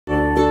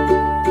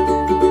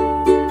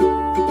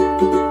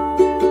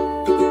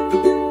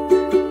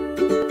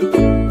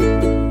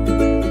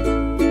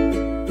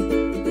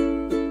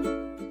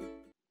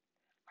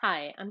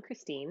I'm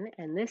Christine,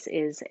 and this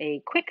is a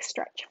quick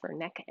stretch for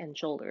neck and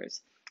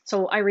shoulders.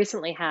 So, I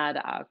recently had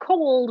a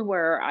cold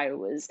where I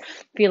was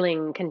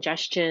feeling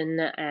congestion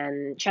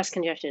and chest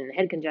congestion,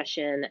 head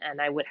congestion, and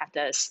I would have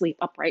to sleep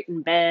upright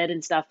in bed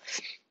and stuff.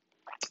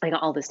 I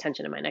got all this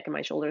tension in my neck and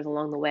my shoulders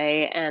along the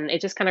way, and it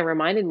just kind of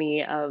reminded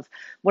me of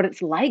what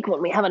it's like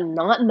when we have a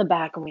knot in the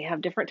back and we have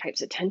different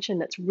types of tension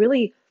that's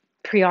really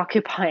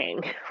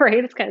preoccupying,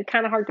 right? It's kind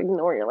of hard to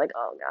ignore. You're like,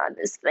 oh God,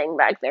 this thing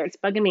back there, it's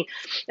bugging me.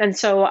 And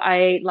so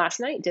I last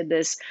night did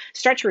this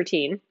stretch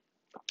routine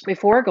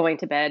before going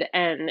to bed,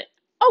 and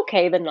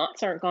okay, the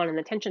knots aren't gone and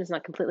the tension's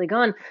not completely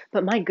gone,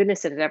 but my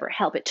goodness, did it ever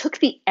help. It took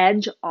the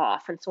edge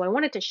off. And so I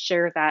wanted to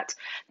share that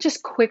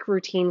just quick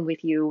routine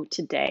with you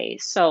today.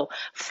 So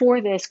for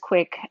this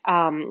quick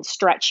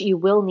stretch, you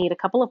will need a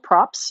couple of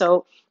props.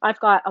 So I've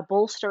got a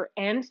bolster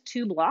and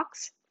two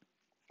blocks.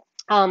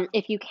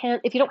 If you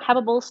don't have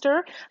a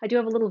bolster, I do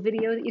have a little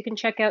video that you can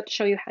check out to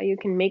show you how you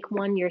can make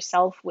one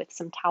yourself with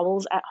some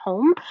towels at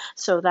home.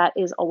 So that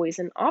is always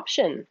an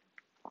option.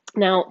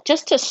 Now,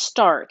 just to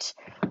start,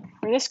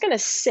 we're just going to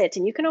sit,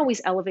 and you can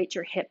always elevate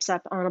your hips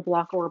up on a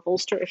block or a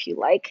bolster if you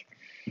like.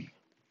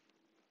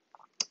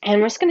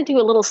 And we're just going to do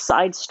a little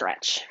side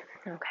stretch,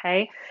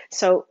 okay?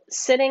 So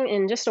sitting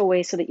in just a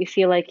way so that you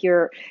feel like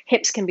your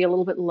hips can be a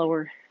little bit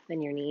lower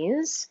than your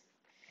knees.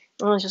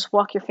 And just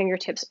walk your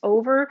fingertips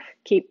over,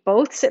 keep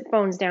both sit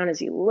bones down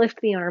as you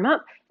lift the arm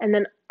up, and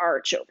then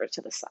arch over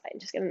to the side.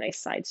 Just get a nice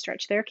side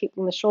stretch there,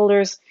 keeping the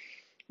shoulders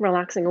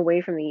relaxing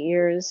away from the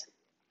ears,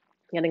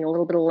 getting a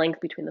little bit of length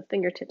between the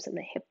fingertips and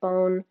the hip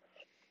bone.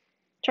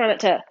 Try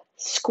not to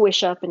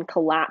squish up and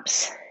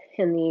collapse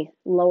in the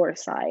lower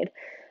side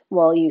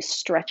while you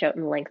stretch out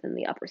and lengthen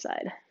the upper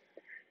side.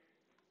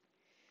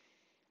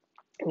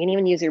 You can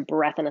even use your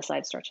breath in a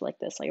side stretch like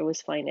this. I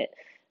always find it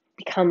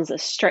becomes a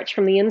stretch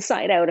from the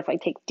inside out if I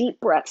take deep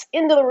breaths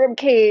into the rib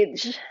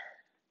cage.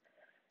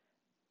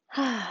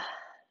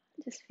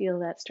 Just feel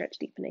that stretch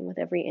deepening with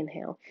every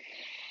inhale.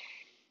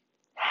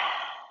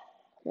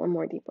 One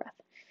more deep breath.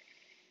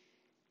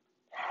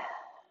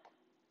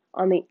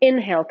 On the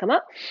inhale, come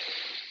up.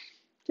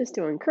 Just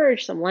to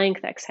encourage some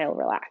length, exhale,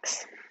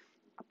 relax.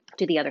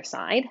 Do the other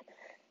side.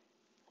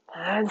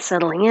 And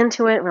settling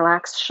into it,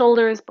 relaxed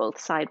shoulders, both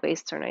side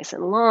waists are nice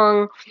and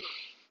long.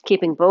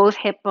 Keeping both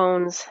hip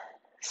bones,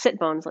 sit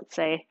bones, let's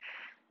say,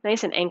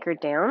 nice and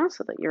anchored down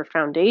so that your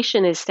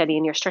foundation is steady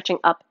and you're stretching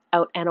up,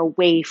 out, and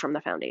away from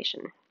the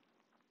foundation.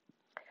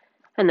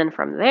 And then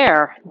from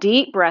there,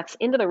 deep breaths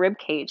into the rib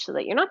cage so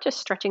that you're not just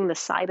stretching the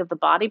side of the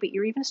body, but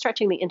you're even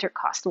stretching the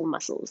intercostal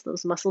muscles,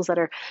 those muscles that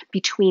are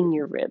between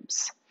your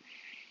ribs.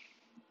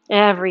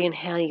 Every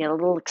inhale, you get a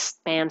little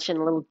expansion,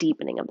 a little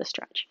deepening of the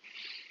stretch.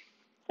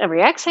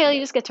 Every exhale,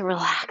 you just get to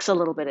relax a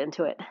little bit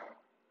into it.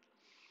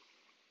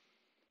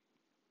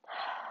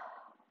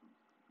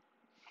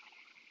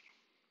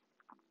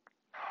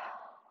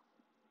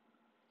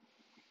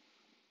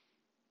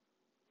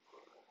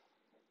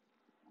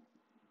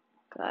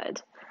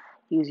 Good.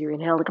 Use your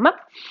inhale to come up.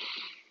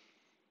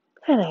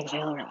 And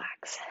exhale,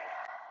 relax.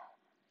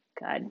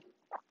 Good.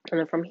 And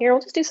then from here,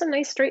 we'll just do some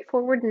nice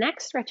straightforward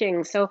neck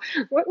stretching. So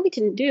what we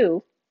can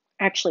do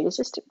actually is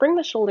just to bring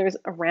the shoulders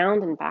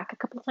around and back a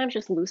couple of times,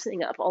 just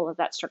loosening up all of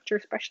that structure,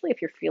 especially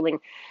if you're feeling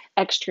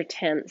extra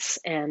tense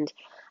and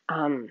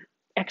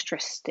extra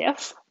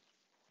stiff.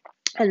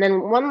 And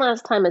then one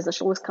last time as the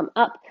shoulders come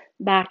up,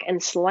 back,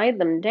 and slide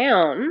them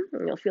down,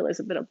 and you'll feel there's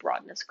a bit of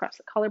broadness across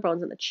the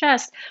collarbones and the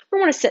chest. We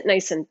want to sit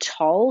nice and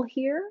tall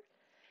here.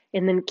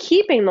 And then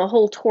keeping the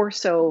whole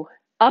torso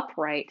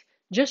upright,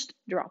 just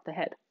drop the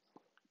head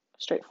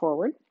straight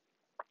forward.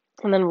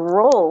 And then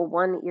roll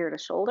one ear to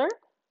shoulder.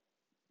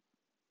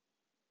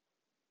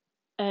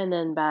 And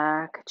then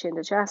back, chin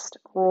to chest,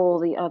 roll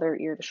the other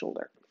ear to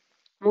shoulder.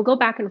 We'll go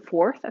back and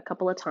forth a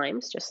couple of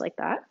times, just like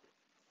that.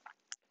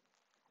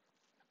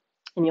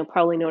 And you'll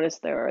probably notice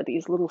there are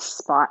these little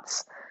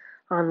spots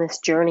on this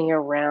journey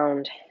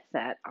around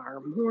that are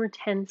more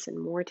tense and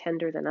more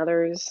tender than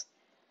others.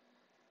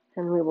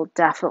 And we will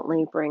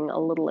definitely bring a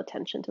little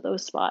attention to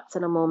those spots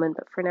in a moment,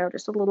 but for now,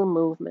 just a little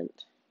movement.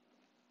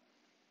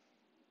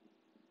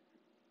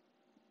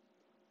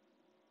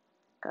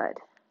 Good.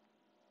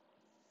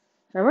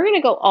 Now we're going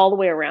to go all the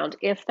way around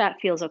if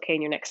that feels okay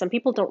in your neck. Some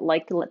people don't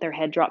like to let their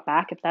head drop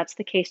back. If that's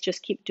the case,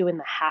 just keep doing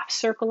the half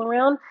circle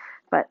around.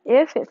 But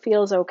if it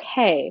feels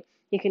okay,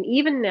 you can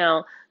even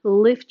now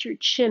lift your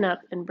chin up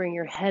and bring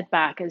your head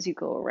back as you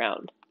go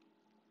around.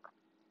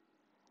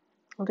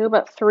 We'll do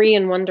about 3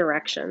 in one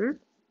direction.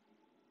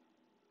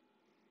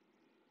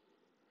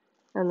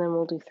 And then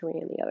we'll do 3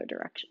 in the other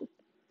direction.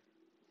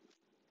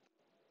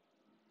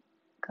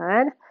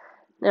 Good.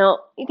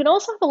 Now, you can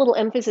also have a little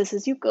emphasis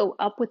as you go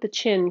up with the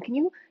chin. Can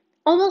you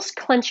almost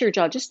clench your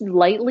jaw, just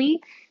lightly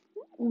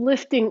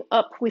lifting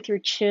up with your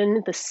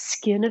chin, the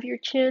skin of your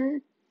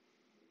chin?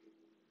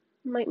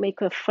 I might make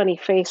a funny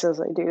face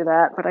as I do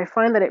that, but I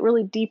find that it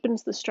really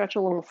deepens the stretch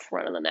along the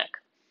front of the neck.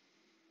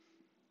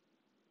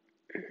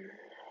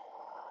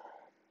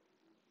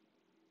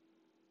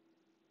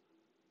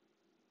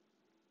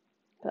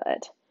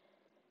 Good.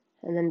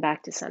 And then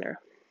back to center.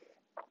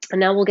 And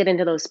now we'll get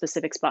into those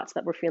specific spots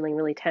that we're feeling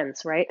really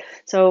tense, right?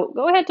 So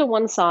go ahead to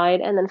one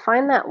side and then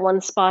find that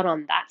one spot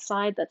on that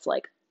side that's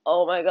like,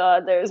 oh my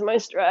God, there's my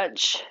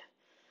stretch.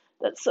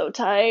 That's so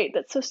tight.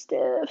 That's so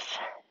stiff.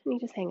 And you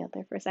just hang out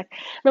there for a sec.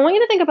 And I want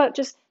you to think about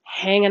just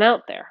hanging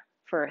out there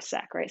for a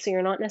sec, right? So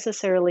you're not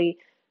necessarily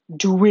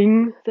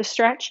doing the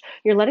stretch.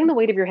 You're letting the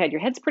weight of your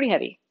head's pretty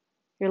heavy.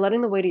 You're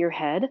letting the weight of your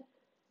head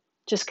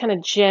just kind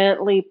of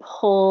gently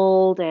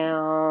pull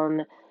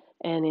down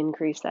and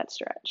increase that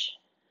stretch.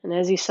 And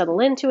as you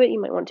settle into it,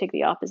 you might want to take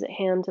the opposite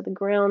hand to the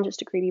ground just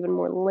to create even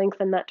more length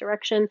in that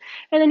direction.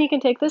 And then you can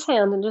take this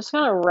hand and just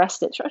kind of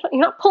rest it.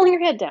 You're not pulling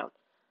your head down.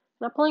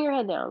 Not pulling your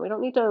head down. We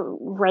don't need to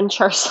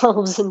wrench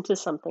ourselves into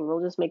something.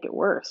 We'll just make it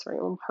worse,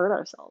 right? We'll hurt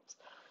ourselves.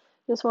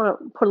 You just want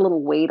to put a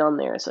little weight on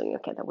there. So you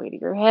get the weight of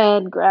your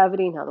head,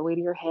 gravity, now the weight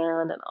of your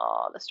hand, and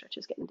the stretch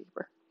is getting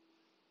deeper.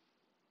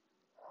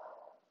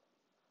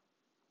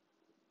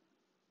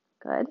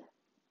 Good.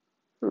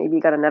 Maybe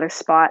you got another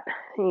spot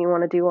you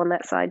want to do on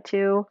that side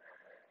too.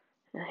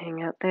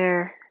 Hang out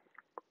there.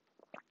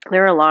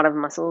 There are a lot of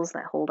muscles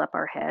that hold up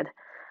our head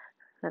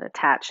that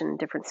attach in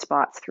different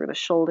spots through the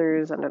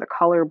shoulders, under the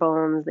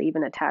collarbones. They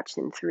even attach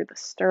in through the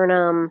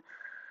sternum,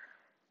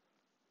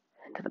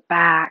 into the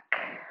back.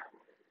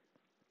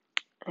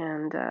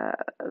 And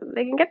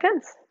they can get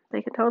tense.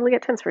 They can totally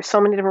get tense for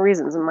so many different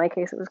reasons. In my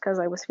case, it was because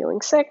I was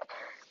feeling sick.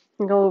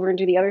 And go over and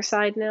do the other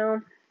side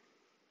now.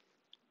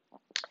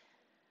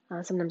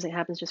 Sometimes it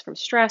happens just from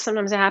stress.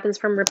 Sometimes it happens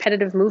from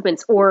repetitive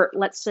movements, or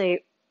let's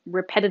say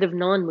repetitive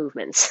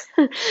non-movements.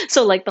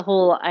 So like the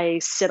whole I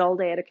sit all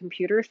day at a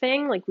computer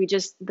thing, like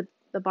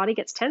the body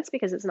gets tense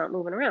because it's not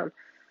moving around.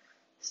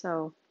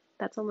 So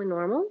that's only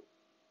normal.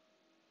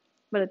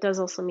 But it does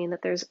also mean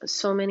that there's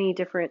so many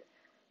different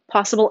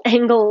possible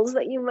angles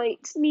that you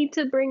might need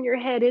to bring your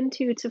head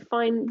into to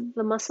find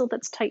the muscle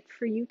that's tight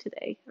for you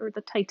today, or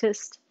the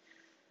tightest.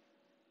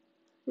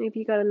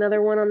 Maybe you got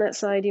another one on that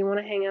side you want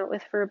to hang out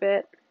with for a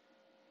bit.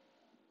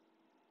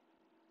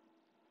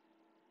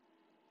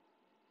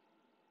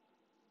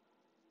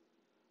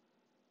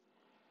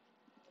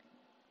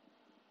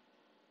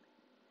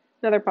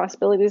 Another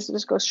possibility is to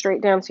just go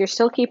straight down. So you're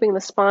still keeping the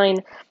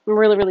spine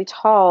really, really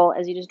tall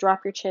as you just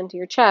drop your chin to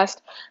your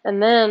chest.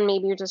 And then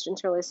maybe you're just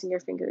interlacing your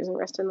fingers and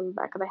resting on the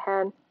back of the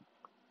head.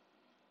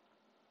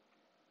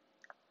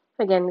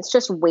 Again, it's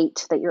just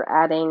weight that you're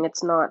adding.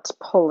 It's not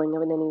pulling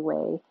in any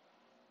way.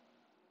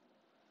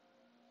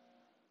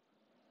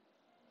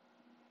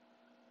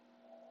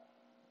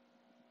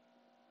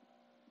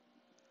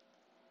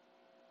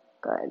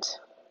 Good.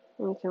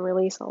 And you can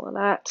release all of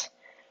that.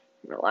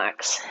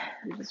 Relax.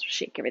 And just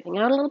shake everything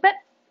out a little bit.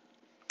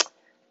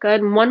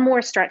 Good. And one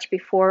more stretch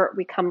before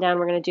we come down.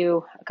 We're going to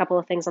do a couple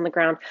of things on the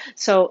ground.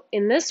 So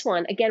in this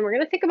one, again, we're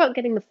going to think about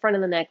getting the front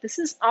of the neck. This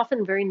is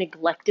often very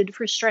neglected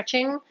for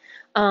stretching,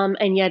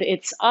 and yet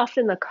it's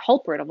often the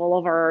culprit of all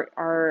of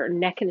our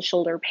neck and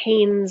shoulder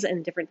pains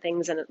and different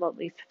things. And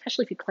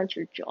especially if you clench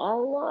your jaw a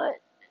lot,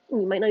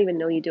 you might not even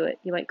know you do it.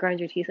 You might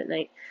grind your teeth at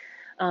night.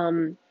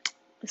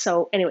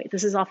 So anyway,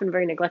 this is often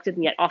very neglected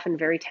and yet often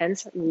very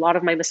tense. A lot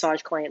of my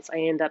massage clients, I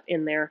end up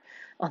in there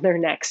on their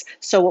necks.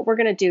 So what we're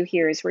going to do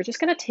here is we're just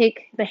going to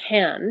take the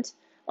hand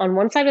on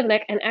one side of the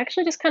neck and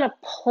actually just kind of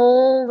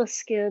pull the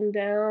skin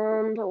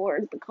down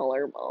towards the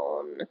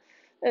collarbone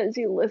as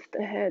you lift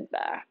the head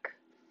back.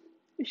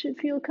 It should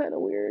feel kind of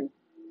weird,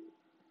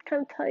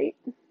 kind of tight,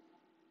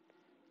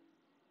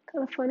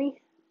 kind of funny.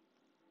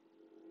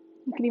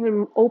 You can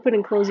even open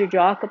and close your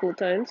jaw a couple of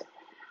times.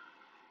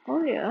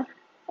 Oh yeah.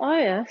 Oh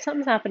yeah,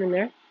 something's happening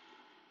there.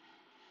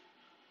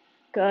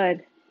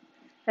 Good.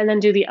 And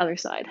then do the other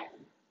side.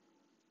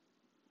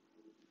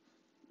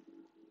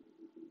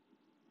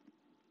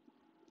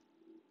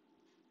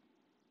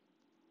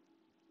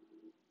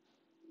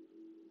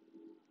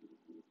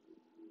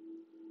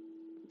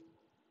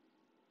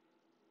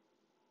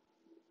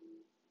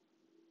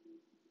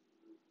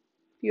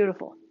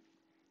 Beautiful.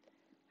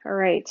 All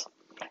right.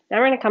 Now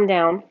we're going to come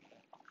down.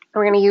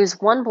 We're going to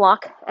use one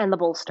block and the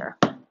bolster.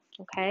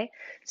 Okay.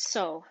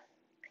 So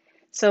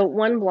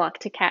one block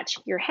to catch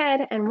your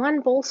head and one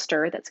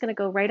bolster that's going to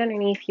go right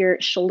underneath your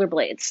shoulder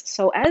blades.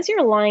 So as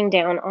you're lying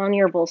down on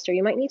your bolster,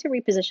 you might need to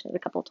reposition it a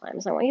couple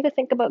times. I want you to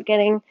think about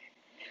getting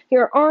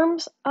your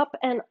arms up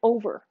and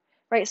over,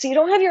 right? So you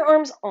don't have your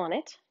arms on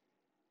it,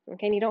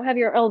 okay? And you don't have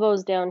your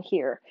elbows down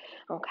here,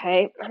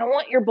 okay? I don't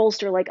want your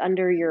bolster like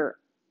under your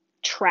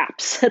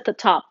traps at the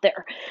top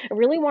there. I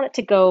really want it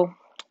to go,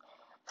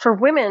 for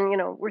women,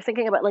 we're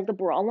thinking about like the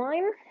bra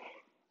line.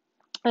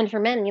 And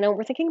for men,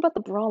 we're thinking about the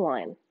bra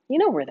line. You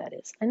know where that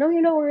is. I know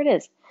you know where it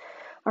is.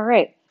 All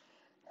right.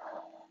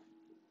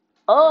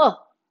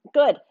 Oh,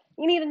 good.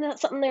 You need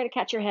something there to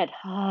catch your head.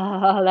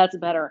 Ah, that's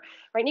better.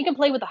 Right, and you can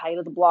play with the height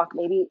of the block.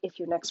 Maybe if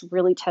your neck's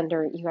really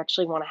tender, you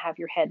actually want to have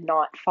your head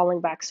not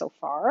falling back so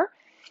far.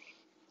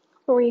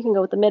 Or you can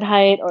go with the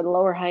mid-height or the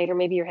lower height, or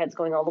maybe your head's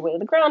going all the way to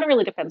the ground. It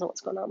really depends on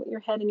what's going on with your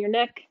head and your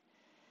neck.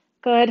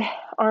 Good.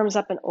 Arms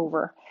up and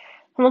over.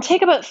 And we'll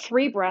take about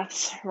 3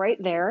 breaths right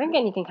there.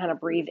 Again, you can kind of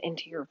breathe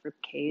into your rib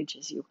cage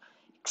as you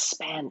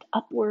expand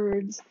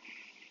upwards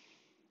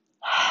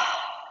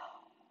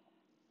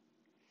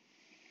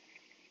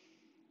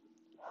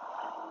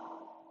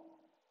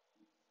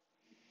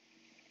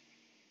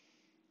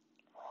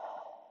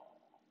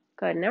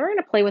Good. Now we're going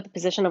to play with the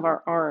position of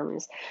our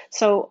arms.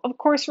 So, of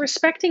course,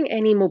 respecting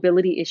any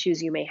mobility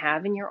issues you may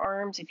have in your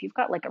arms, if you've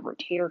got like a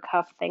rotator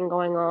cuff thing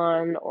going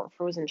on, or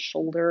frozen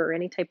shoulder, or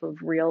any type of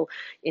real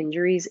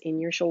injuries in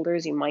your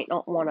shoulders, you might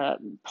not want to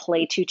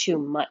play too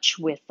much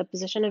with the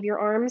position of your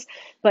arms.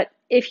 But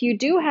if you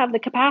do have the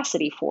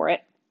capacity for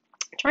it,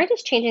 try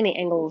just changing the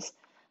angles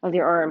of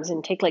your arms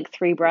and take like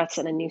 3 breaths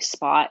in a new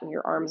spot, and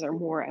your arms are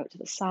more out to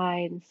the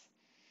sides.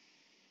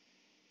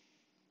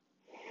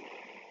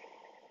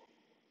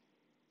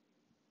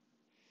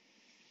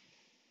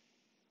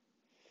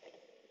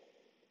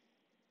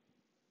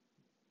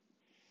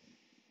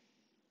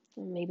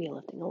 And maybe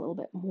lifting a little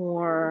bit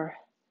more.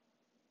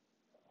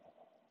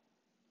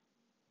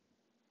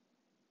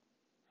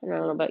 I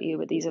don't know about you,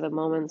 but these are the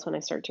moments when I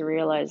start to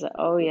realize that,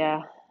 oh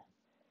yeah,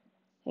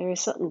 there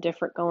is something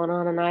different going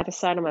on either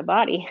side of my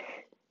body.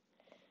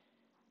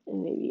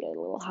 And maybe a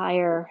little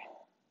higher.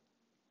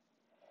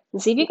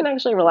 And see if you can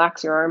actually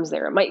relax your arms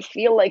there. It might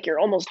feel like you're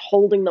almost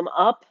holding them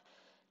up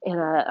in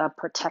a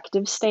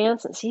protective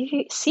stance, and see if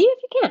you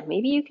can.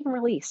 Maybe you can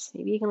release.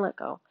 Maybe you can let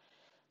go.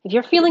 If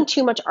you're feeling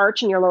too much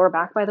arch in your lower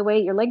back, by the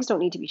way, your legs don't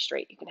need to be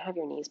straight. You can have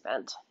your knees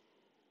bent.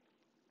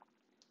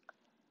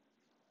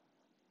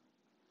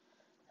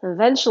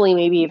 Eventually,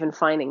 maybe even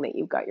finding that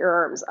you've got your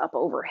arms up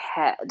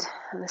overhead.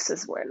 And this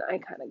is when I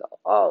kind of go,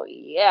 oh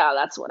yeah,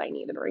 that's what I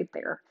needed right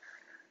there.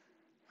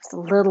 Just a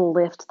little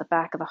lift to the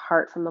back of the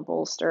heart from the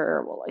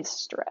bolster while I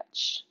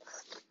stretch.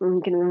 And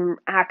you can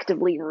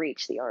actively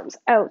reach the arms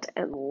out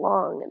and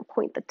long and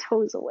point the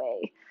toes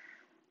away.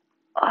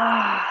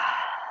 Ah.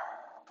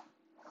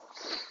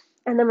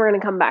 And then we're going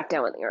to come back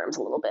down with the arms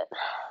a little bit.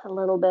 A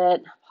little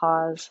bit.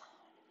 Pause.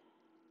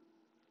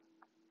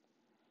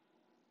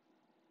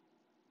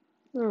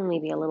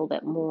 Maybe a little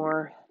bit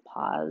more.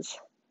 Pause.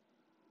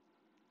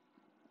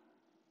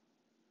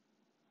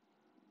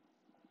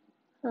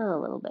 A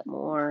little bit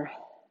more.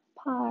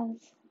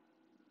 Pause.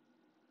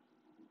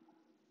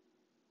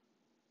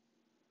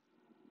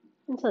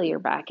 Until you're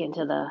back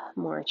into the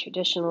more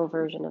traditional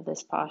version of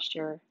this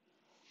posture.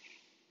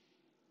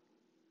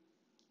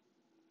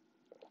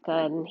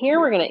 Good. And here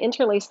we're going to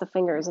interlace the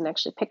fingers and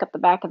actually pick up the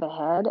back of the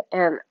head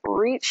and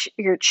reach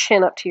your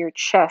chin up to your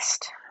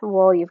chest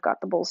while you've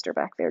got the bolster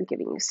back there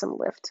giving you some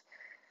lift.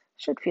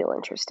 Should feel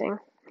interesting.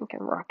 You can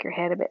rock your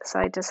head a bit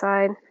side to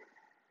side.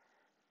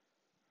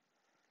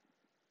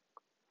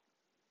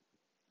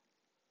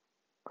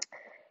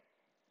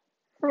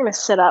 We're going to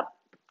sit up.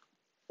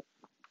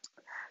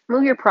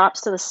 Move your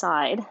props to the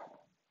side.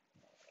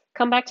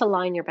 Come back to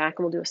lie on your back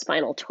and we'll do a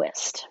spinal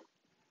twist.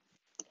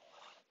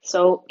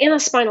 So in a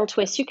spinal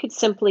twist, you could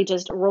simply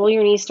just roll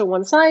your knees to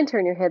one side,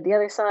 turn your head the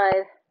other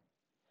side,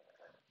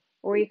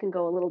 or you can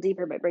go a little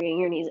deeper by bringing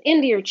your knees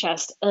into your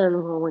chest and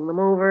rolling them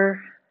over.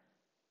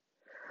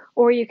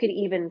 Or you could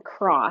even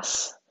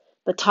cross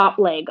the top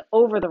leg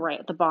over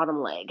the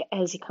bottom leg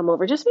as you come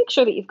over. Just make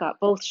sure that you've got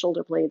both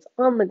shoulder blades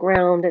on the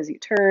ground as you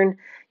turn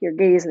your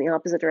gaze in the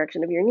opposite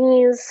direction of your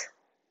knees.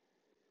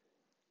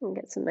 And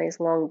get some nice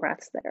long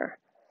breaths there.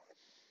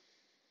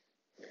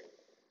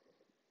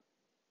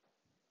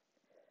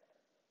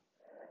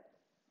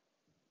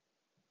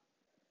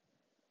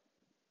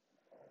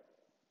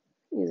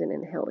 Use an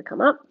inhale to come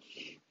up.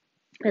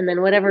 And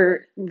then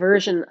whatever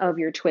version of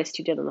your twist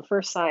you did on the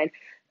first side,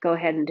 go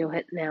ahead and do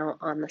it now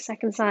on the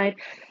second side.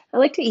 I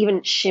like to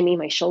even shimmy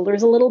my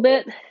shoulders a little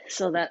bit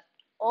so that,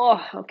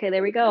 oh, okay,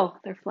 there we go.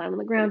 They're flat on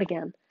the ground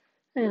again.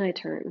 And I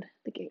turn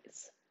the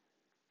gaze.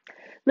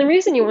 The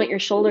reason you want your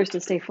shoulders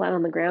to stay flat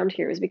on the ground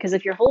here is because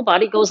if your whole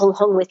body goes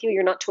along with you,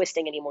 you're not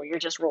twisting anymore. You're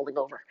just rolling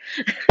over,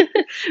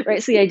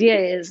 right? So the idea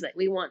is that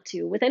we want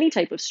to, with any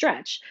type of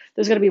stretch,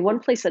 there's going to be one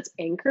place that's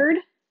anchored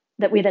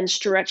that we then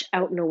stretch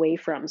out and away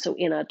from. So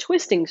in a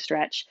twisting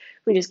stretch,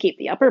 we just keep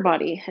the upper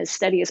body as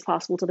steady as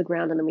possible to the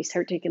ground, and then we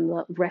start taking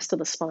the rest of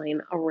the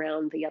spine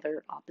around the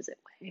other opposite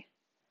way.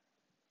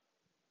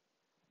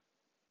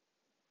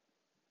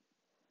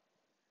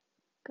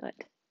 Good.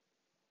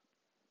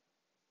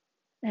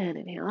 And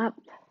inhale up.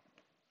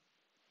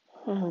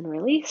 And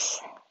release.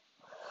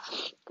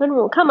 Good,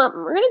 we'll come up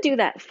and we're going to do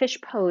that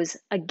fish pose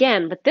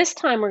again, but this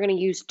time we're going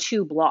to use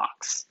 2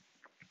 blocks.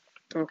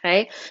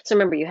 Okay, so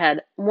remember you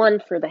had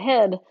one for the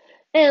head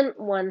and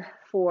one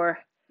for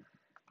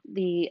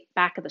the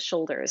back of the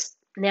shoulders.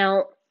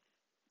 Now,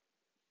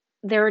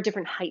 there are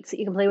different heights that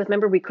you can play with.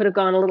 Remember, we could have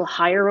gone a little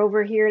higher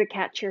over here to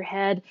catch your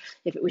head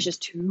if it was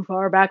just too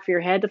far back for your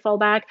head to fall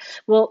back.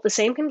 Well, the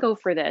same can go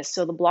for this.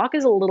 So the block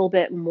is a little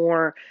bit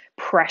more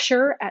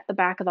pressure at the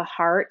back of the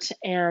heart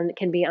and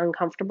can be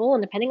uncomfortable.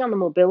 And depending on the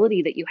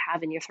mobility that you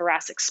have in your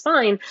thoracic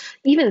spine,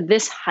 even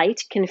this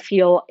height can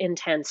feel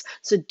intense.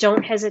 So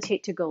don't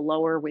hesitate to go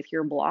lower with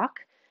your block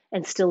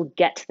and still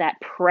get that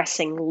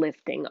pressing,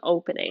 lifting,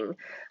 opening.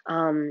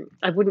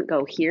 I wouldn't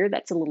go here.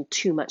 That's a little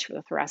too much for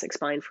the thoracic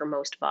spine for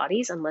most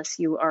bodies, unless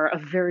you are a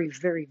very,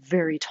 very,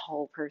 very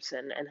tall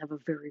person and have a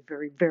very,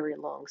 very, very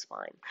long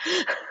spine.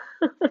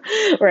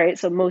 Right?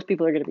 So most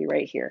people are going to be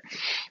right here.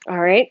 All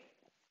right.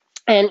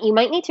 And you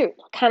might need to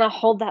kind of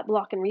hold that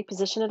block and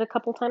reposition it a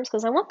couple times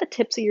because I want the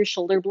tips of your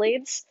shoulder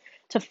blades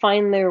to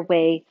find their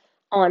way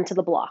onto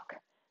the block,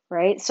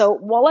 right? So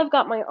while I've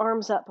got my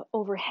arms up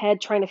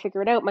overhead trying to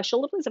figure it out, my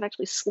shoulder blades have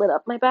actually slid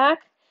up my back.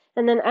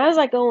 And then as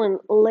I go and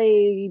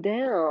lay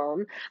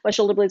down, my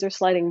shoulder blades are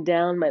sliding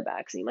down my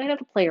back. So you might have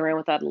to play around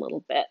with that a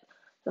little bit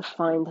to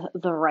find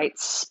the right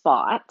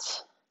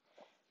spot.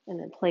 And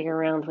then play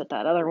around with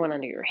that other one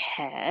under your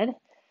head.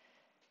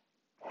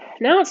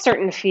 Now it's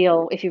starting to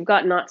feel, if you've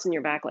got knots in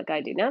your back like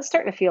I do, now it's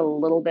starting to feel a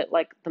little bit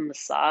like the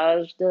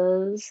massage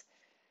does.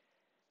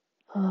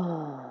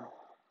 Oh,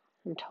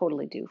 I'm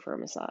totally due for a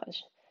massage.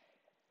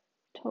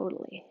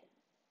 Totally.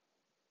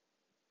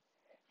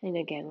 And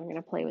again, we're going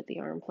to play with the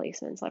arm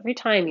placements. Every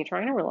time you're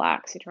trying to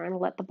relax, you're trying to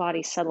let the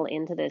body settle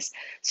into this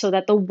so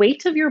that the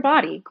weight of your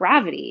body,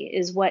 gravity,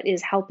 is what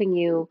is helping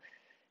you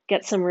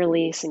get some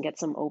release and get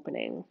some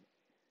opening.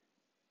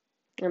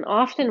 And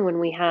often when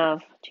we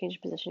have, change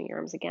the position of your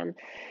arms again,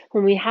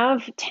 when we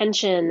have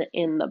tension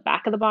in the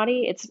back of the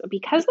body, it's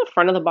because the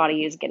front of the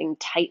body is getting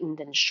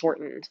tightened and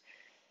shortened.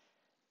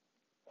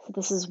 So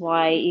this is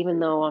why, even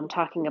though I'm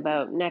talking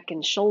about neck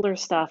and shoulder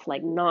stuff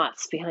like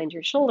knots behind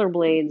your shoulder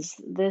blades,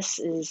 this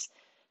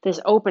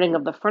opening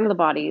of the front of the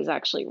body is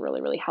actually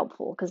really, really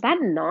helpful because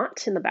that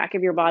knot in the back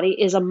of your body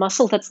is a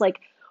muscle that's like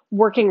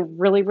working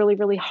really, really,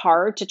 really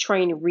hard to try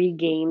and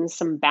regain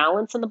some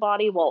balance in the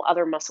body while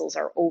other muscles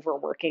are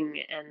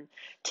overworking and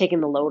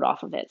taking the load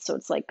off of it. So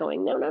it's like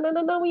going, no, no, no,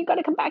 no, no, you got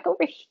to come back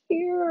over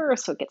here.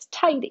 So it gets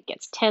tight, it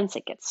gets tense,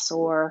 it gets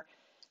sore.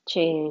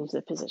 Change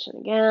the position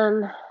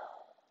again.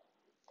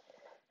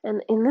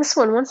 And in this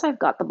one, once I've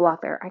got the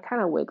block there, I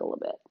kind of wiggle a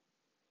bit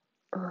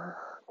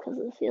because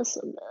it feels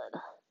so good,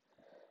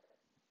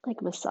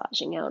 like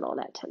massaging out all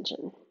that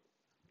tension.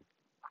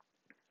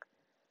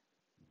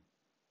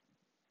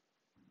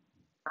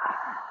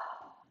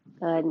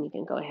 Good, and you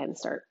can go ahead and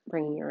start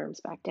bringing your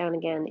arms back down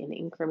again in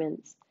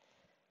increments.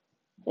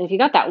 And if you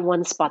got that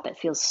one spot that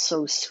feels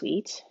so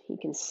sweet, you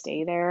can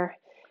stay there.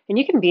 And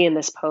you can be in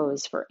this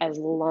pose for as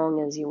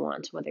long as you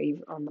want, whether you're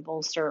on the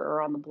bolster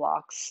or on the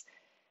blocks.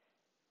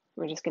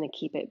 We're just going to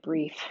keep it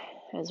brief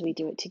as we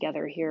do it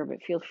together here,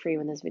 but feel free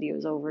when this video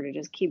is over to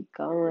just keep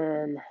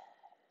going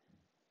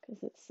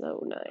because it's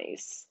so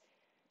nice.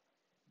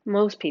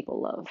 Most people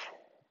love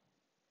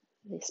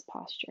this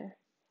posture.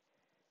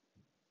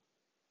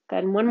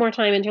 Good, and one more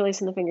time,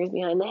 interlacing the fingers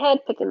behind the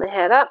head, picking the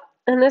head up.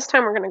 And this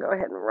time we're going to go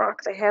ahead and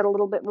rock the head a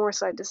little bit more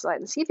side to side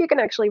and see if you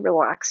can actually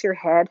relax your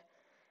head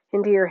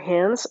into your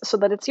hands so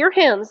that it's your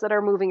hands that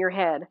are moving your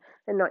head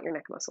and not your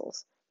neck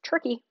muscles.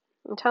 Tricky.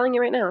 I'm telling you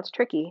right now, it's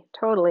tricky.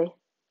 Totally.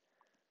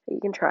 But you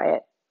can try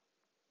it.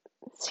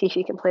 See if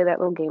you can play that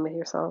little game with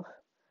yourself.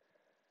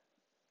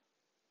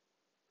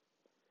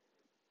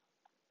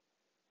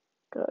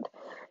 Good.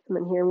 And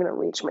then here I'm going to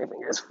reach my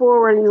fingers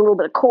forward, use a little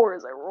bit of core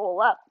as I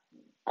roll up.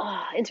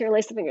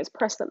 Interlace the fingers,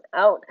 press them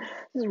out.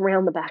 Just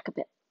round the back a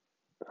bit.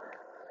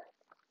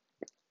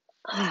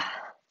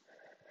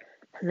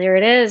 And there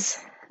it is.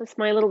 That's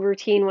my little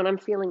routine when I'm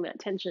feeling that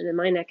tension in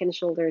my neck and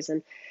shoulders.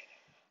 And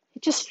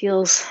it just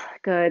feels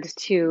good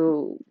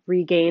to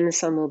regain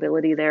some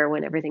mobility there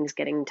when everything's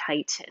getting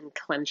tight and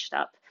clenched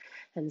up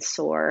and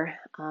sore.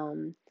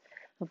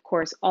 Of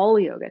course, all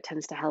yoga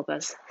tends to help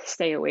us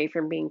stay away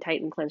from being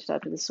tight and clenched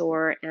up and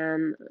sore.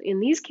 And in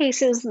these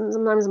cases,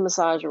 sometimes a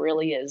massage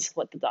really is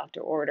what the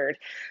doctor ordered.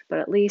 But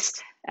at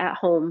least at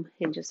home,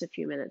 in just a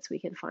few minutes, we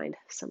can find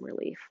some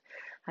relief.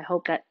 I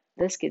hope that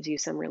this gives you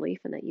some relief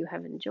and that you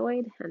have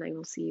enjoyed. And I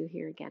will see you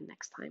here again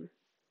next time.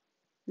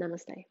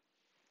 Namaste.